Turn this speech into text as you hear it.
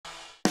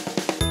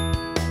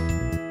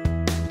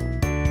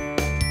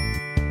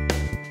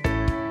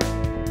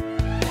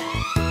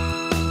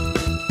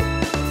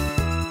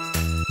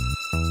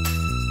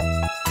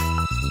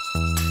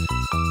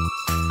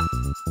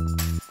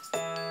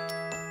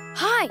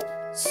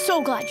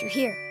So glad you're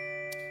here.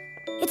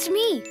 It's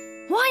me,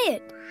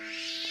 Wyatt.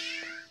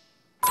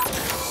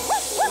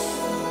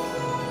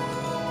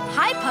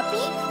 Hi,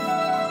 puppy.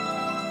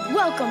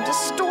 Welcome to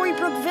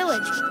Storybrooke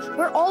Village,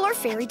 where all our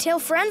fairy tale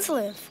friends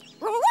live.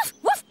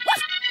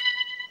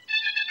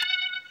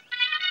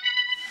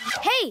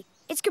 Hey,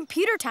 it's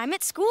computer time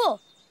at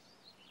school.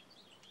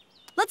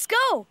 Let's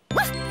go.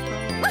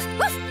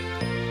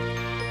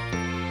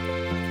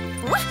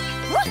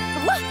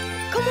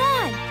 Come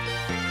on.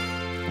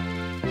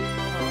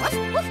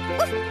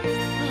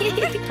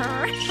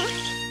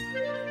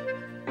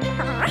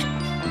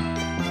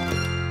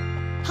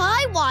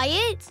 Hi,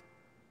 Wyatt.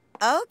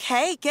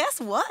 Okay,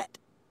 guess what?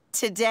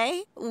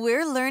 Today,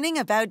 we're learning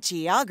about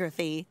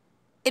geography.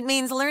 It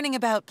means learning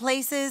about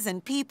places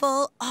and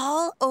people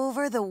all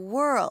over the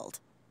world.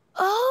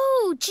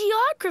 Oh,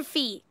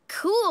 geography.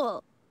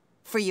 Cool.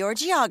 For your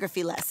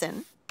geography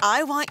lesson,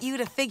 I want you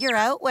to figure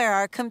out where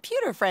our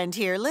computer friend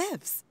here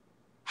lives.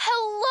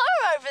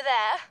 Hello over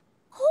there.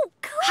 Oh,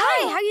 cool.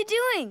 Hi, how you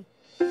doing?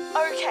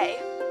 Okay,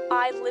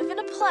 I live in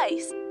a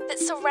place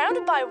that's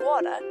surrounded by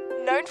water,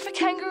 known for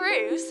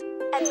kangaroos,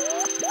 and...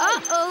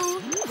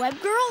 Uh-oh. Web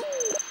girl?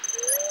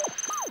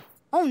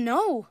 Oh,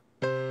 no.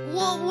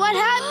 Well, what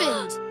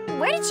happened?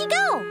 Where did she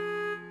go?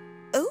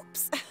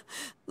 Oops.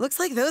 Looks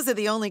like those are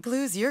the only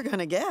clues you're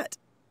gonna get.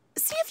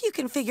 See if you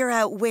can figure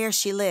out where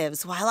she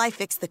lives while I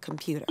fix the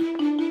computer.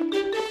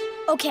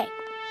 Okay.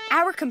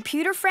 Our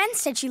computer friend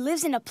said she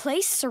lives in a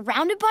place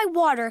surrounded by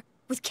water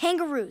with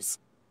kangaroos.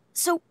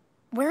 So,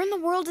 where in the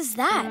world is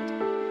that?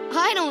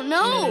 I don't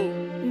know.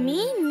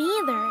 Me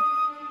neither.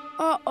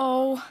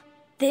 Uh-oh.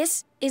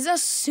 This is a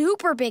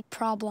super big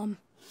problem.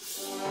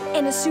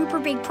 And a super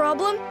big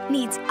problem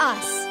needs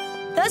us,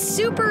 the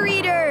Super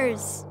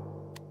Readers.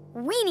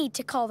 We need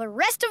to call the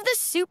rest of the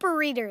Super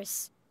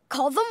Readers.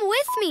 Call them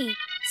with me.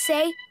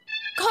 Say,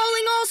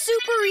 calling all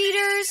Super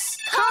Readers.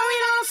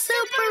 Calling all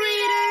Super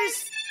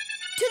Readers.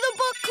 To the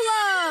book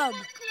club.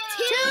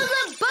 To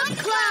the book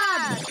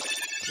club.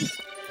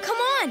 Come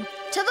on,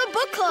 to the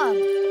book club.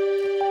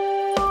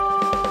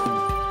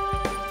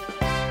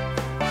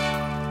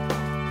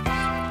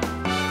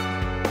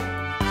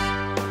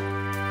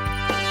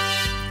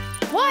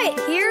 Wyatt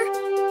here.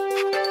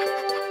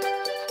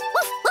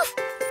 Woof, woof.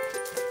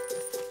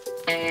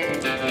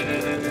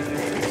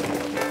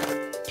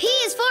 P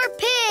is for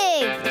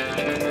pig.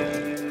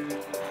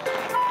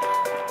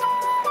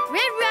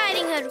 Red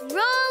Riding Hood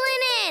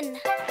rolling in.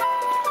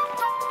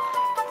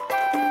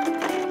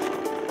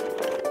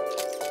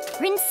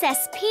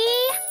 Princess P,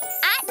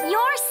 at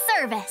your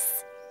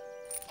service.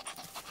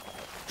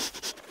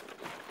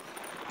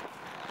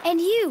 And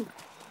you,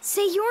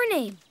 say your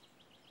name.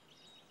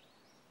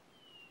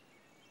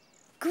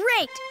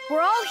 Great,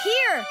 we're all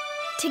here.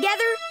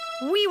 Together,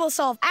 we will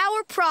solve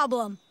our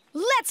problem.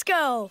 Let's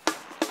go.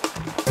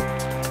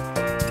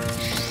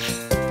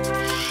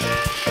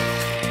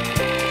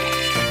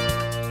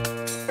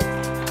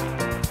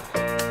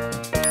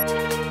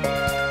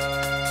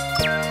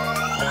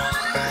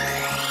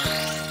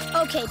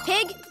 Okay,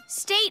 Pig,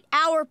 state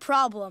our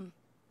problem.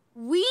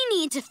 We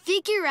need to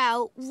figure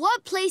out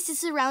what place is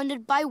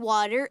surrounded by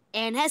water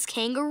and has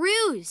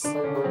kangaroos.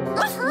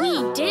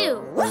 We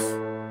do.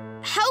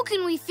 How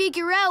can we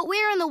figure out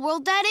where in the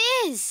world that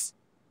is?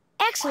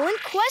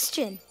 Excellent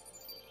question.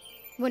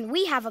 When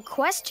we have a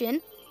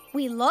question,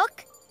 we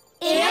look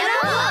in a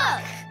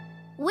book.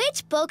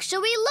 Which book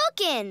should we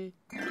look in?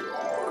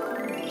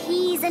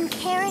 Peas and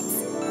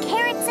carrots,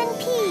 carrots and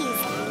peas.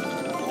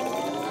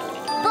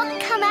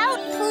 Book come out,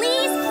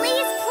 please,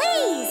 please,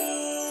 please.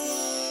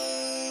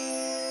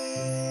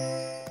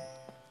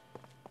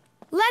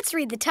 Let's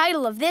read the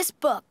title of this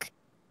book.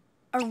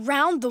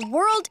 Around the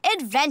World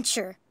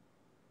Adventure.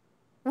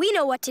 We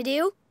know what to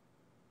do.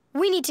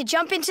 We need to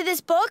jump into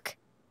this book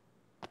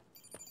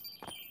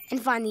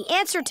and find the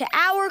answer to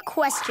our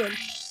question.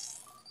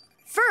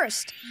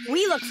 First,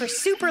 we look for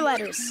super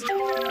letters.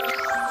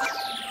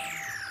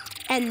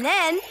 And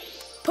then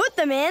put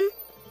them in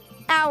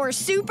our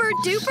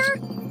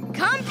super-duper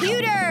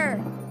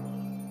computer.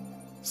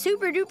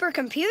 Super-duper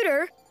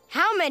computer?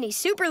 How many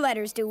super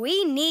letters do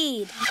we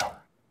need?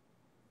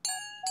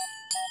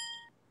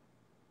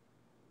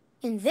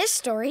 In this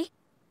story,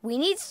 we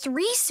need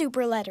 3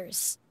 super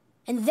letters.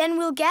 And then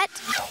we'll get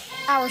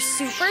our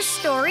super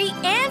story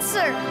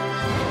answer.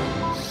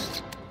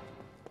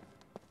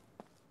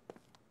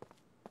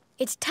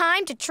 It's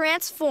time to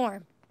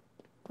transform.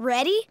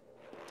 Ready?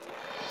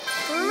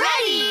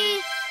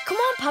 Ready! Come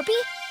on, puppy.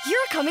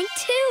 You're coming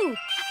too.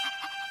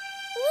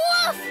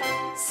 Woof!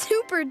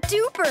 Super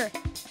duper.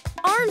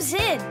 Arms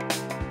in.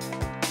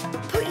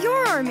 Put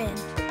your arm in.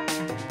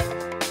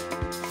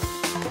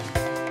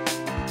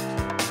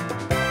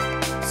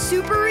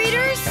 Super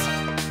Readers,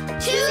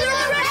 to the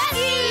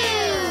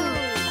rescue!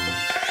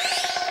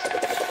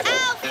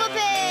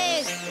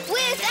 Alphabet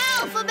with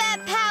alphabet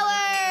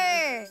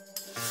power!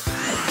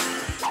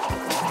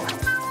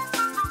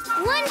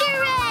 Wonder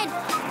Red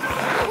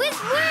with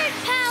word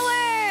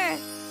power!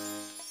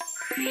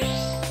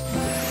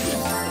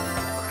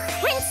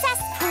 Princess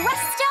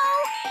Presto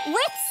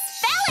with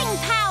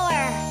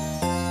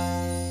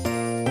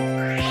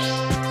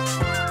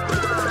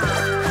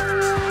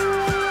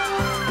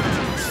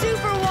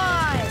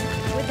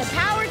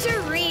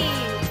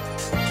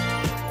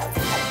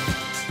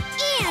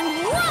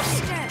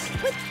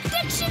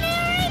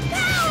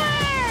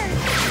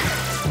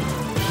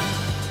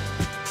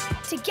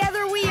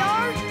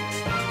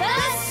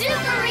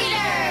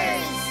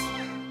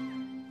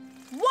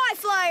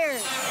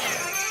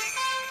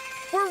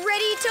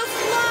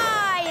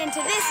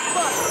into this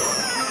book.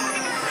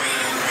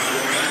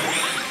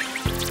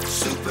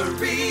 Super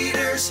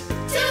readers,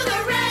 To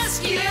the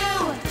rescue!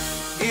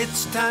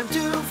 it's time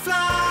to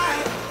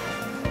fly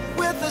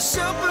with the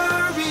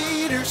super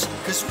readers,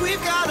 'cause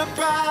we've got a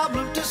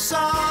problem to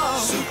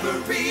solve. Super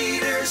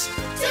readers,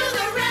 To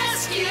the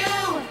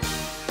rescue!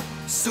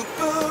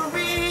 super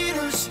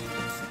readers,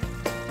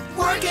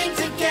 working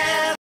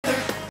together,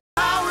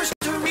 hours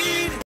to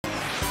read.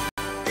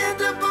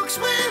 Into books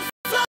we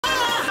fly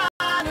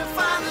to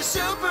find the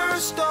super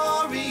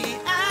story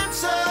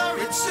answer.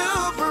 It's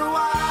super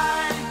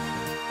wide.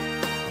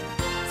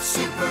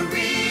 Super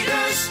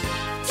readers,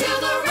 To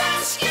the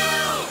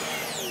rescue!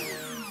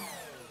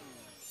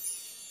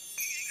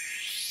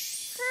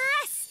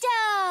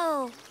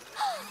 Presto!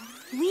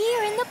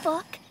 We're in the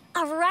book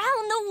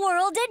Around the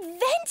World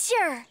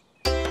Adventure.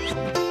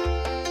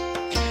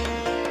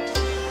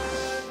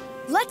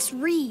 Let's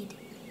read.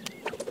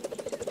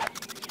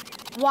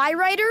 Y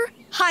writer,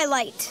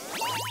 highlight.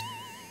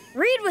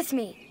 Read with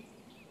me.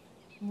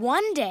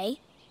 One day,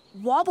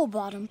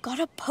 Wobblebottom got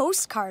a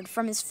postcard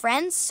from his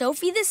friend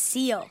Sophie the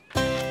Seal.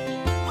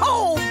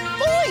 Oh,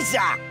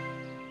 boyza!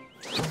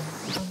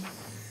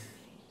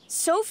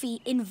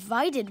 Sophie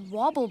invited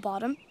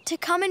Wobblebottom to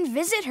come and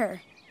visit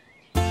her.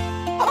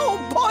 Oh,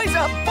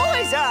 boyza,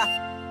 boyza!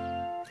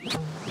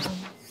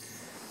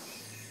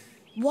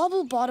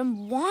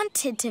 Wobblebottom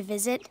wanted to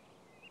visit,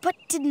 but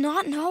did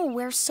not know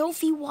where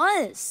Sophie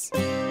was.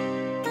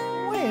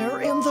 Where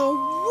in the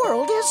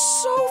world is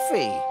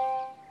Sophie?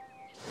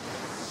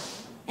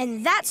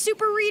 And that,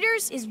 super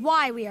readers, is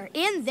why we are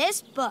in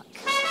this book.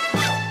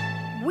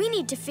 We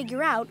need to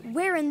figure out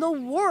where in the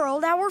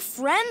world our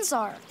friends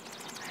are.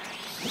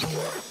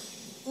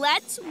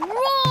 Let's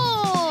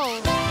roll!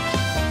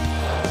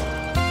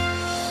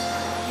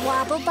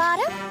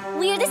 Wobblebottom,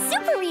 we're the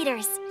super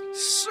readers.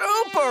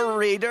 Super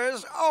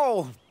readers?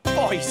 Oh,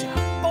 boyza,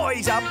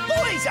 boyza,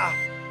 boyza!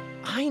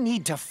 I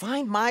need to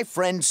find my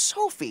friend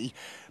Sophie,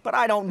 but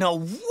I don't know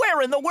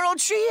where in the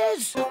world she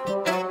is.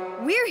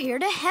 We're here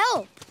to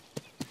help.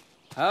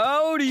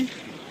 Howdy.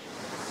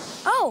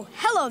 Oh,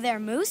 hello there,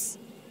 Moose.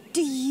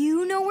 Do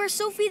you know where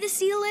Sophie the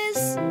Seal is?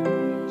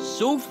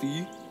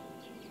 Sophie?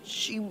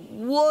 She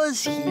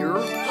was here,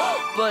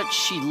 but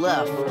she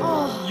left.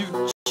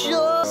 You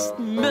just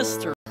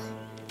missed her.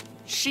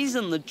 She's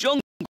in the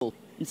jungle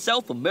in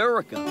South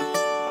America.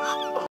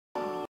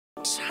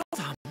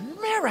 South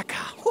America?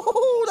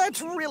 Oh,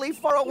 that's really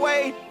far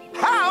away.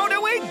 How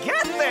do we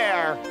get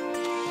there?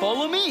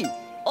 Follow me.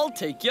 I'll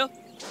take you.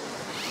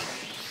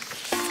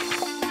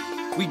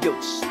 We go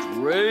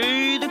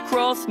straight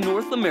across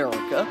North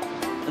America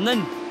and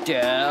then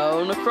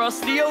down across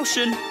the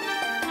ocean.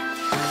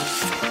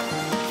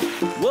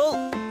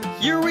 Well,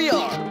 here we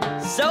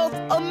are, South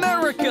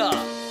America.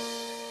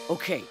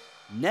 Okay,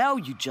 now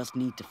you just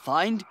need to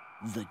find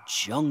the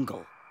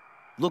jungle.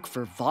 Look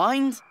for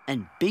vines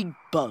and big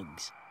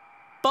bugs.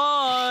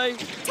 Bye.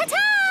 Ta-ta!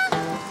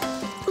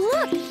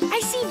 Look, I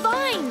see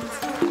vines.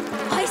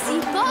 I see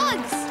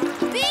bugs!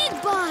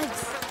 Big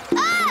bugs!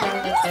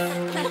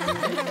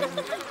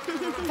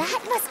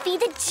 That must be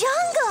the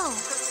jungle.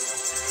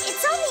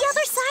 It's on the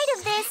other side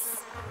of this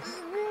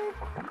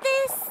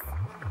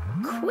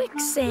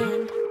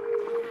Quicksand.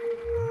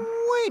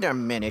 Wait a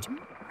minute.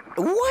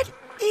 What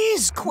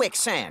is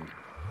quicksand?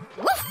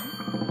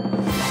 Woofster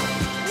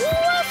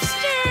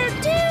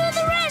to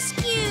the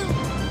rescue!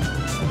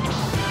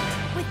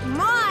 With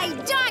my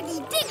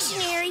doggy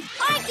dictionary,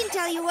 I can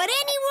tell you what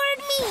any word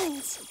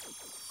means.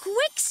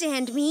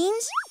 Quicksand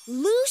means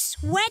loose,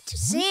 wet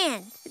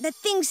sand that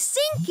things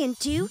sink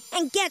into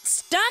and get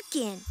stuck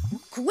in.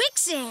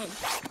 Quicksand.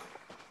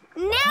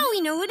 Now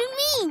we know what it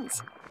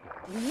means.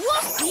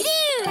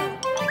 Whoop-de-doo!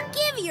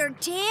 Give your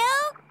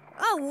tail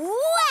a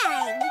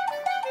wag.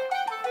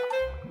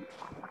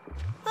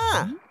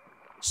 Huh.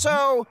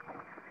 So,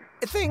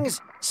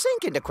 things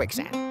sink into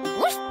quicksand.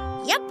 Woof.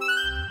 Yep.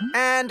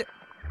 And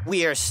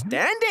we're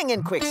standing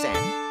in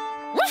quicksand.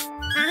 Woof.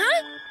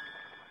 Uh-huh.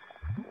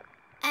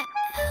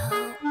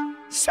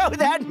 So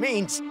that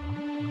means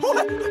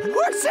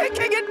we're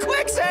sinking in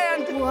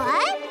quicksand!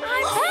 What?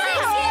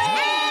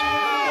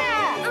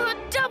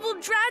 Double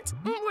drats,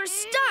 we're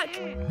stuck.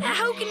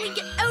 How can we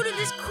get out of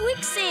this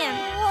quicksand?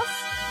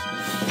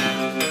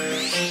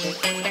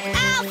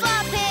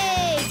 Alpha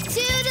Pig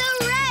to the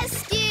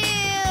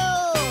rescue!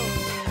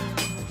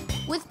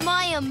 With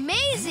my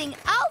amazing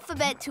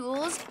alphabet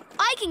tools,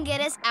 I can get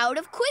us out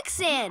of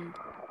quicksand.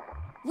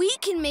 We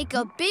can make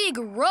a big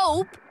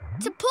rope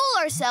to pull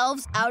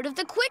ourselves out of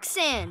the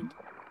quicksand.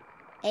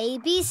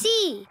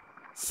 ABC.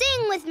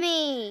 Sing with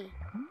me.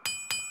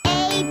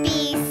 A,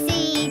 B,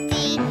 C,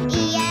 D,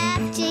 E,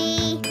 F,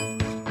 G,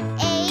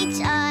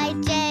 H, I,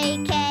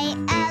 J, K,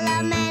 L,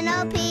 M, N,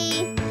 O,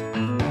 P,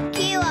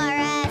 Q, R,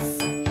 S,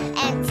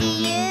 and T,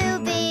 U,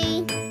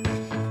 V,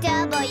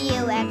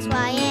 W, X,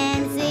 Y,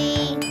 and Z.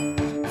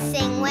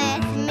 Sing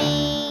with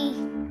me.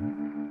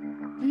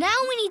 Now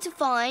we need to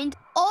find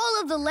all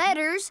of the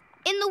letters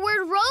in the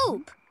word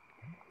rope.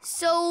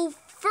 So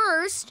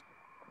first,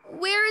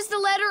 where is the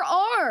letter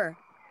R?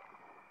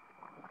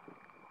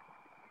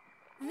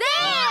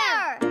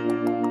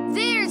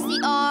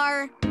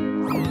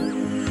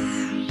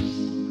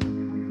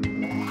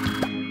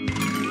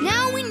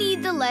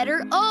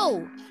 letter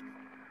O.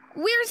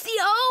 Where's the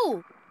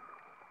O?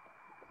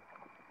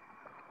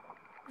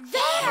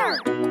 There!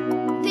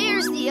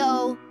 There's the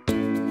O.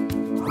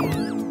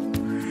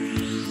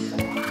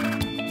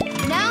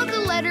 Now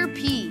the letter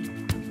P.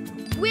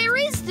 Where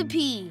is the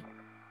P?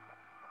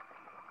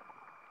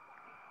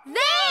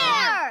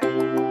 There!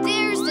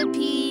 There's the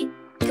P.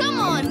 Come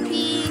on,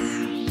 P.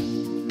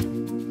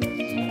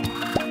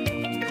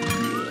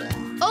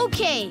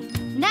 Okay,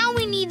 now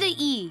we need the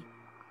E.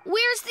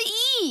 Where's the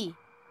E?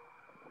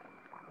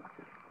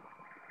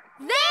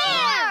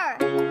 There!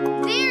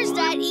 There's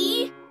that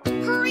E.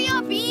 Hurry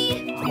up,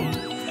 E.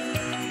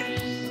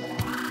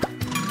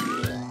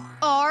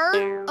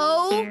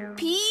 R-O-P-E.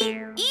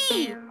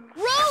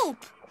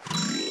 Rope.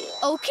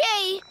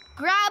 Okay,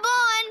 grab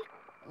on.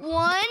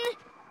 1,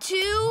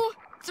 2,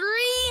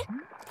 3,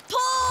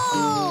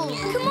 pull!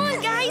 Come on,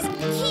 guys!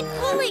 Keep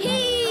pulling!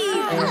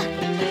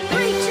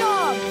 Great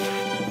job!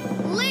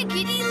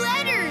 Lickety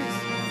letters!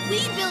 We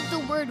built the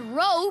word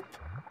rope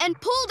and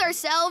pulled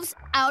ourselves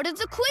out of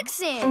the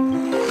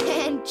quicksand.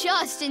 And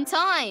just in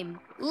time.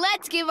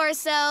 Let's give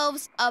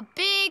ourselves a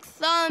big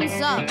thumbs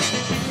up.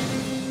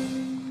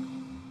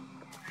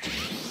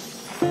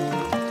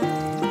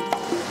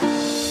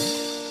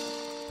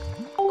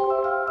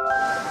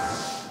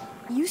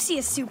 You see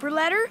a super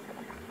letter?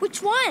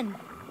 Which one?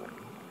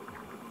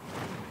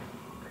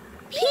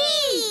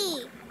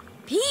 P!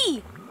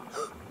 P!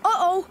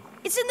 Uh-oh,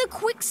 it's in the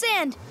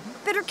quicksand.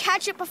 Better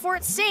catch it before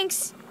it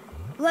sinks.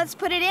 Let's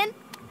put it in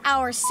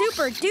our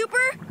super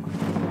duper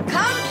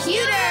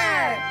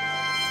computer!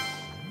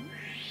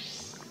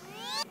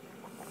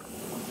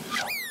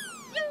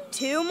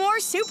 2 more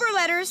super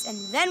letters, and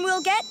then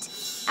we'll get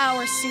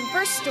our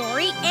super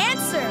story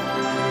answer.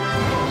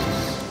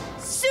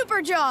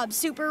 Super job,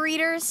 super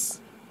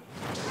readers.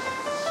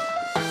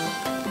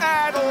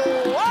 At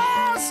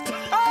last!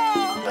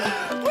 Oh,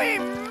 we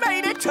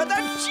made it to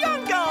the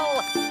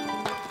jungle!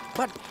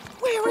 But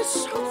where is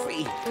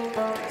Sophie?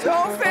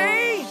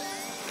 Sophie?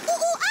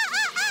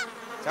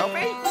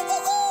 Sophie?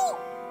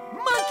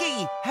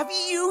 Monkey, have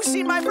you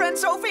seen my friend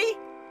Sophie?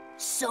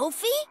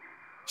 Sophie?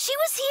 She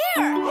was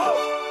here,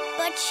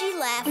 but she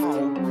left.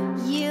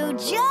 You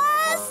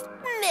just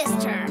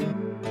missed her.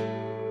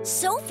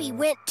 Sophie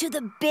went to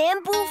the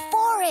bamboo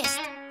forest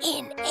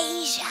in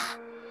Asia.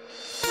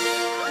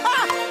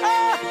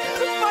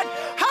 But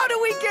how do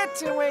we get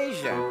to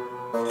Asia?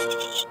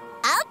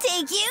 I'll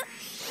take you.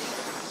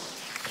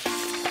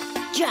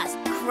 Just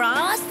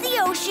cross the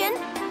ocean,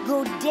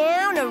 go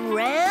down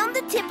around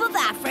the tip of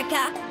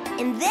Africa,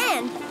 and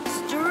then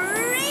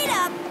straight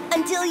up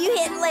until you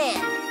hit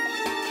land.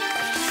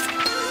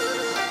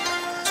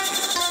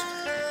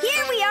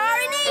 Here we are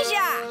in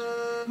Asia.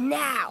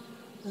 Now,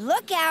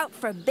 look out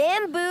for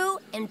bamboo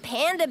and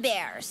panda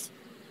bears.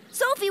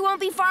 Sophie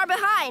won't be far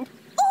behind.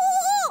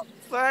 Ooh!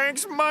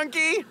 Thanks,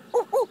 Monkey.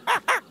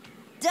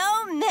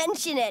 Don't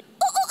mention it.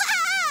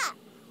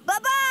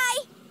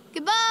 Bye-bye.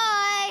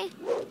 Goodbye.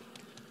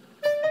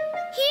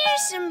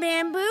 Here's some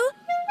bamboo.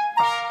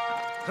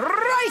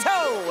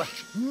 Righto!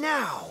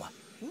 Now,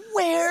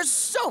 where's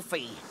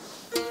Sophie?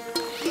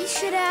 We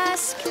should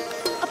ask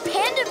a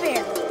panda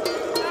bear.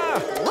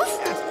 Woof.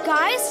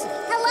 Guys?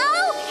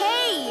 Hello?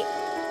 Hey!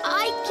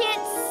 I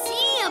can't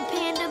see a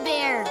panda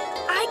bear.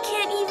 I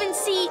can't even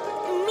see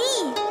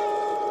me.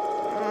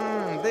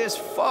 This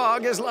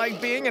fog is like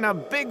being in a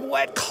big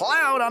wet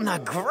cloud on the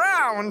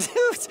ground.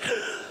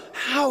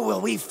 How will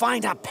we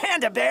find a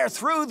panda bear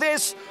through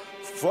this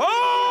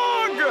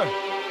fog?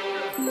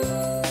 Cue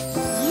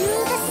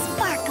the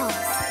sparkles.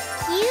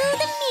 Cue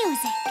the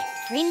music.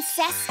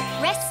 Princess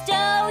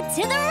Presto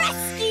to the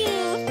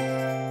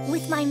rescue!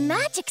 With my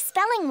magic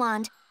spelling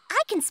wand,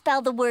 I can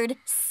spell the word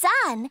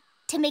sun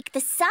to make the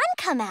sun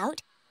come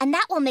out, and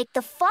that will make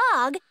the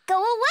fog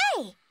go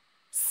away.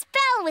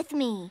 Spell with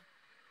me.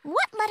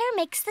 What letter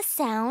makes the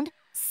sound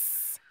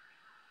S?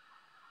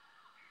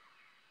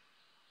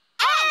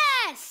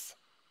 S!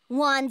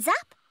 Wands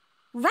up.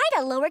 Write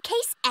a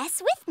lowercase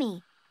s with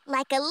me,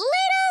 like a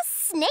little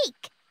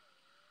snake.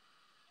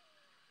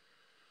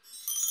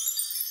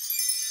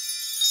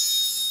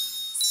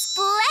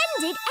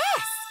 Splendid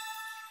S.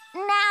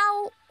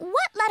 Now,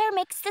 what letter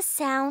makes the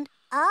sound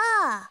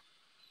ah?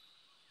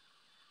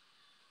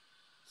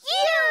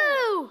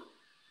 U!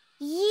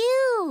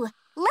 U.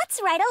 Let's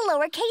write a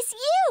lowercase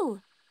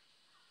u.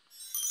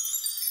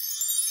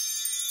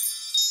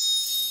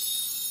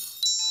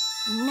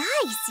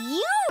 Nice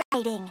U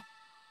writing.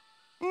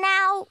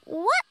 Now,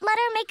 what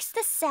letter makes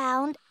the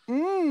sound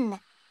n?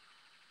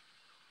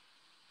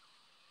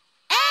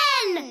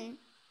 N!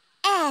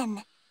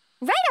 N.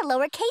 Write a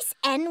lowercase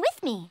n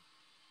with me.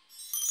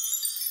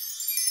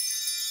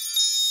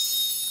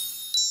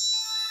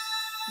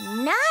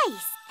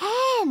 Nice.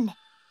 N.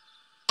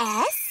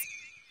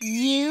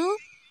 S-U-N.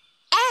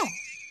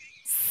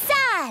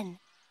 Sun.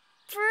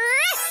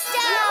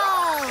 Presto!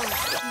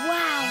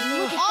 Wow,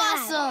 look at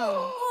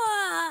Awesome!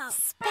 Wow.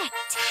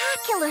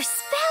 Spectacular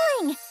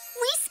spelling!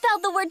 We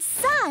spelled the word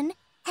sun,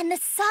 and the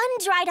sun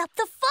dried up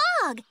the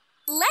fog.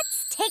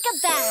 Let's take a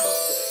bath.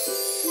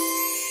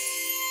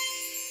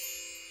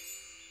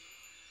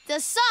 The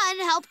sun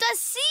helped us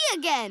see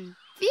again.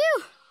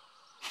 Phew!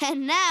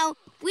 And now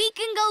we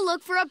can go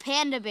look for a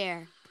panda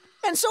bear.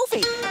 And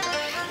Sophie.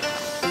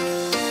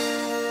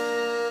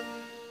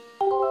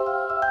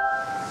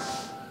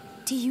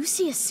 Do you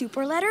see a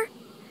super letter?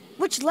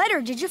 Which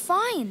letter did you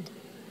find?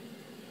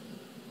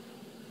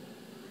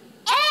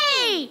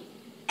 A!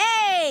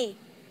 A!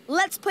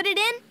 Let's put it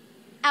in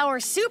our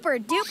super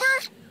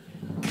duper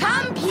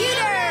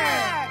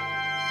computer!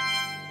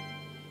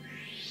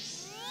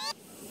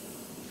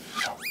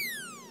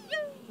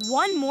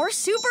 One more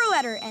super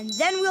letter, and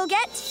then we'll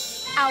get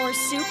our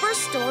super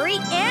story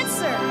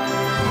answer.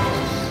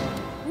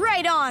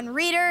 Right on,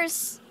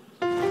 readers.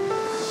 Check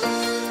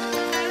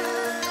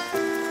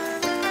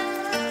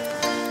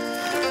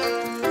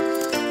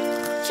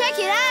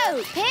it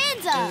out,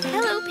 Panda.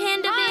 Hello,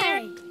 Panda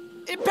Bear.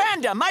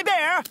 Panda, my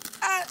bear.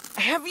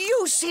 Have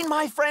you seen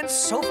my friend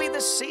Sophie the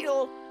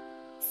seal?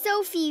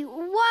 Sophie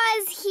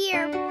was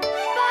here,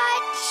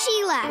 but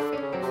she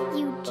left.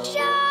 You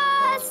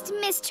just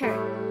missed her.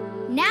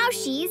 Now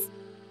she's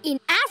in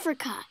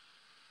Africa,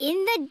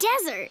 in the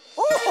desert.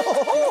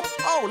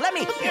 Oh, let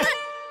me...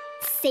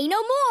 Say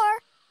no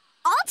more.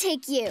 I'll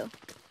take you.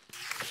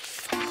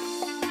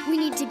 We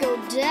need to go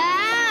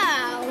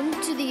down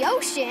to the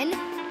ocean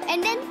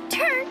and then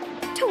turn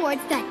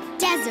towards the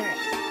desert.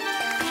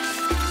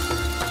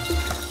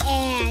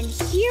 And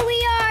here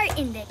we are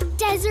in the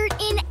desert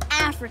in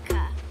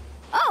Africa.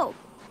 Oh,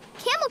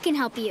 Camel can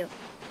help you.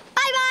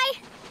 Bye-bye.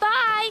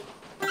 Bye.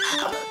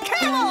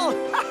 Camel!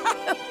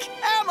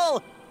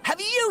 Camel! Have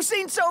you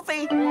seen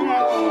Sophie?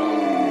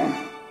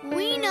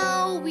 We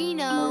know.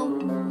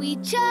 We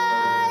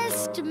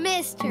just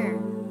missed her.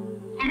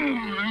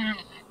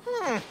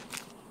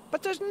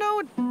 But there's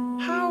no...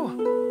 How?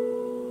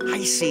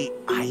 I see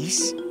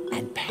ice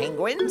and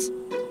penguins.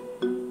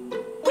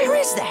 Where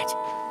is that?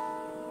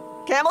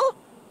 Camel?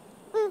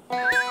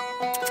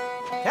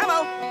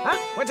 Camel? Huh?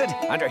 What's it?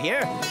 Under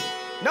here?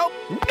 Nope.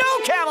 No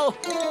camel!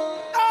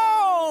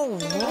 Oh,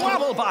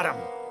 wobble bottom.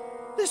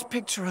 This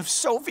picture of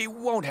Sophie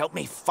won't help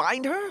me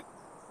find her.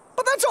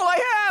 But that's all I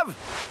have.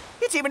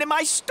 It's even in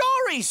my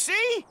story,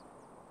 see?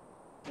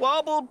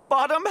 Wobble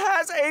bottom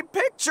has a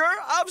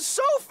picture of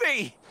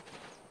Sophie.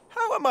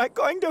 How am I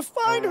going to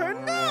find her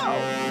now?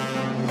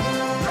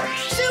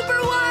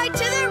 Super Wide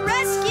to the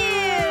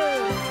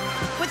rescue!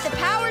 With the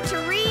power to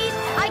read,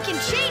 I can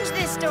change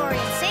this story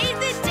and save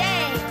the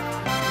day.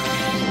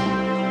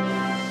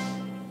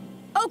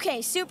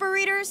 Okay, super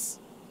readers.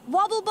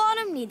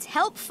 Wobblebottom needs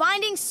help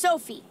finding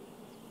Sophie.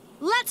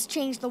 Let's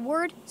change the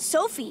word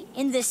Sophie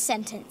in this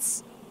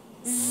sentence.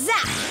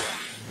 Zap!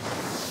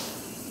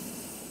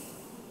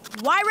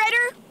 Why,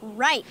 Writer?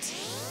 Right.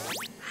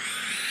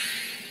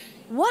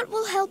 What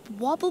will help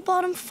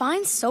Wobblebottom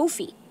find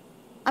Sophie?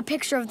 A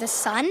picture of the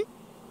sun?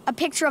 A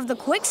picture of the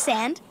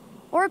quicksand?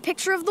 Or a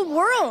picture of the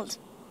world?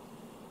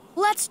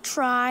 Let's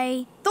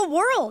try the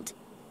world.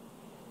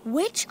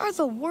 Which are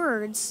the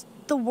words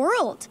the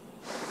world?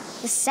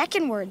 The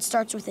second word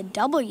starts with a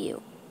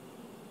W.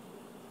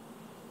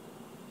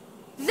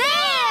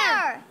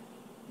 There!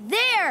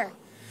 There!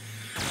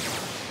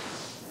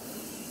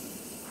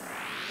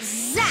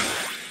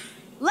 Zap!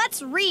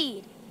 Let's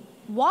read.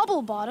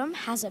 Wobblebottom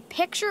has a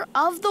picture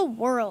of the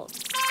world.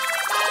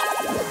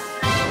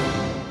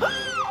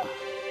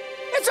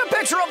 It's a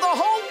picture of the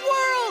whole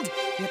world!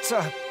 It's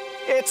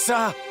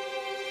a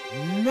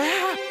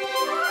map.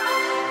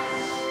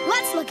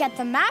 Let's look at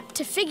the map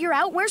to figure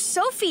out where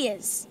Sophie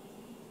is.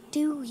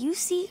 Do you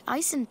see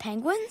ice and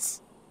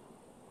penguins?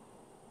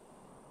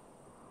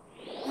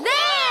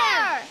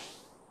 There!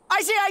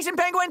 I see ice and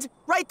penguins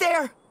right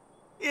there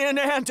in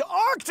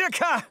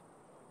Antarctica.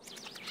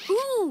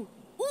 Ooh,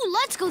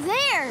 let's go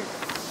there.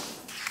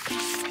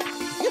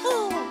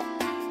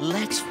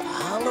 Let's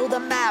follow the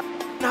map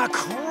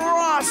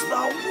across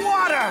the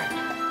water.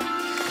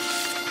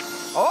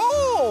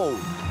 Oh,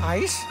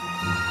 ice,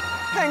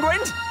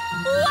 penguins.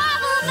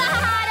 Wobble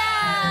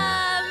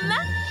bottom!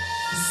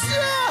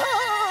 Sophie!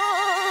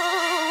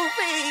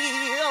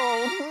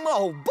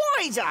 Oh,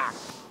 boys!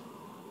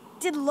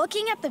 Did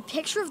looking at the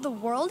picture of the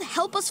world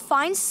help us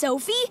find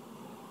Sophie?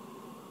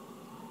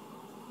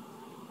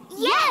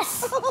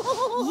 Yes!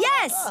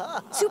 Yes!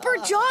 Super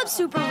job,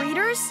 super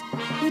readers.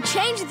 We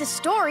changed the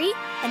story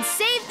and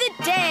saved the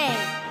day.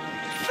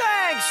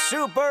 Thanks,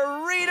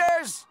 super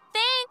readers.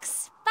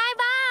 Thanks.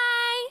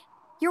 Bye-bye.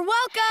 You're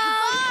welcome.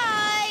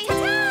 Bye!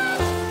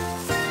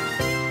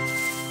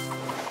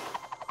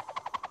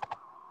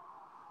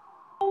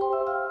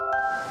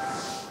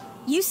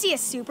 You see a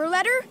super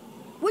letter?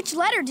 Which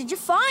letter did you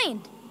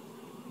find?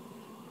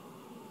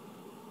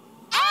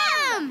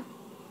 M!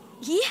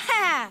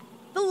 Yeah,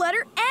 the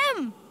letter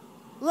M.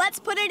 Let's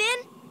put it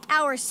in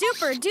our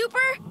super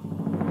duper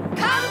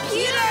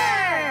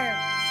computer.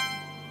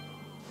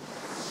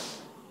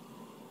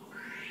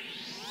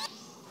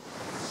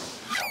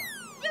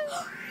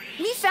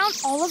 We found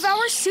all of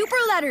our super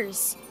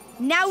letters.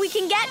 Now we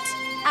can get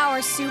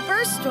our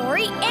super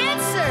story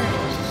answer.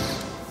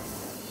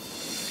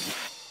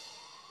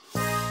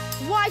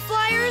 Why,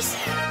 Flyers?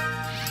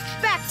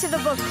 Back back to the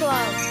book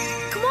club.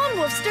 Come on,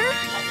 Woofster.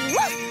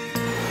 Woof!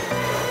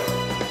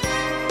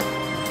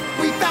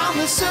 We found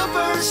the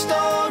super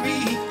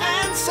story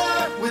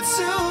answer with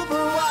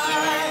Super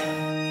Y.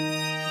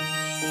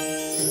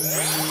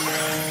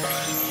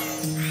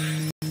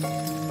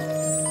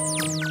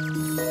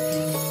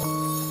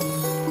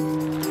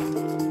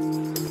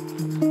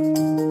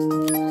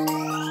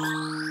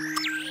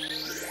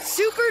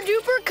 Super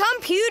duper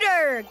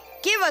computer,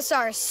 give us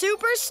our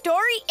super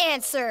story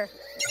answer.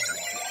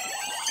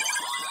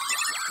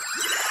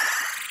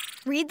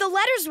 Read the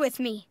letters with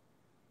me.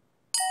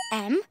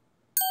 M,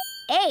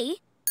 A,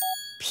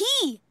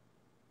 P.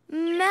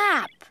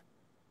 Map.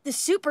 The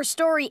super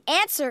story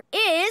answer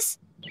is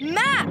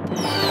map.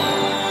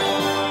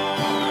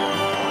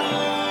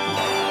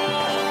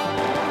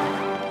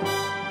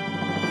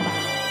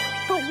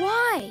 But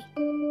why?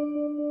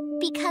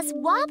 Because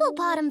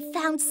Wobblebottom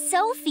found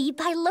Sophie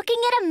by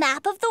looking at a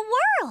map of the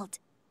world.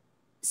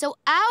 So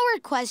our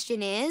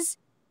question is,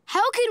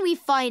 how can we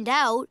find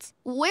out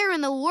where in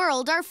the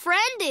world our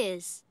friend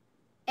is?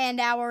 And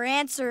our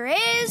answer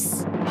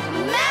is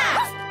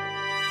map.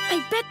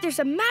 I bet there's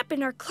a map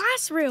in our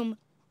classroom.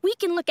 We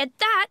can look at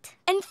that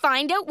and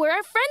find out where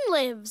our friend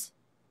lives.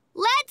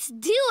 Let's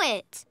do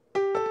it!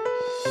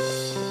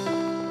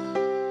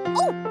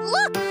 Oh,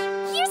 look!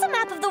 Here's a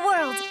map of the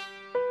world.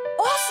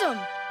 Awesome!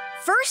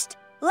 First,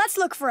 let's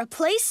look for a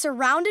place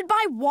surrounded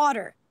by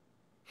water.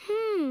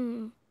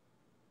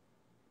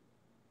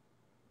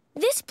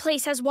 This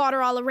place has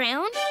water all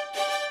around.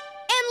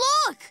 And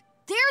look!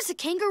 There's a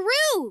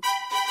kangaroo!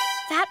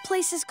 That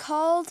place is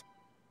called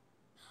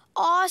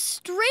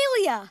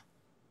Australia.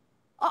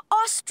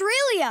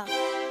 Australia!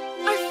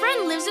 Our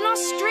friend lives in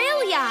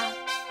Australia.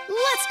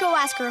 Let's go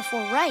ask her if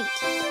we're right.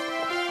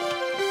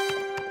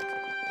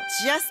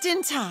 Just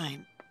in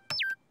time.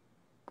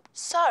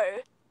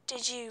 So,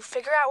 did you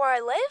figure out where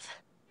I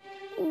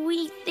live?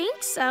 We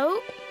think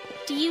so.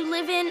 Do you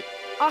live in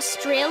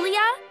Australia?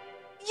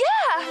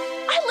 Yeah,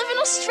 I live in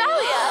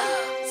Australia.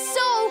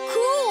 So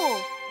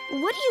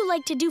cool! What do you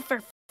like to do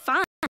for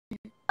fun?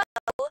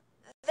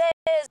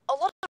 There's a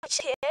lot of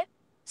beach here,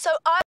 so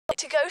I like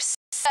to go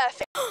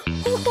surfing.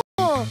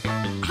 Cool!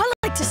 I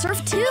like to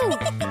surf too.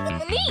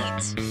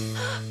 Neat!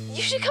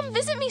 You should come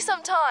visit me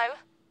sometime.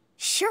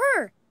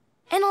 Sure.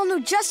 And I'll know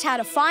just how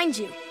to find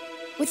you.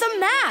 With a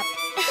map.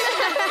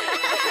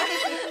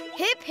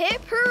 Hip,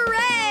 hip,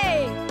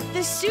 hooray!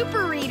 The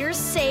super readers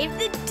saved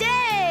the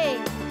day.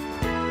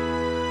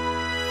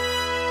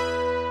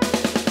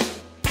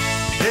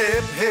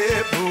 Hip,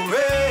 hip,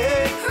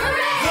 hooray!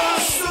 Hooray!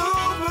 The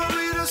super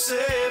reader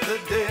saved the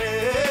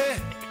day.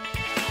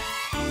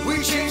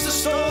 We changed the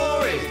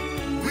story.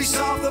 We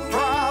solved the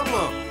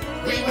problem.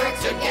 We work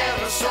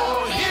together,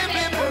 so hip,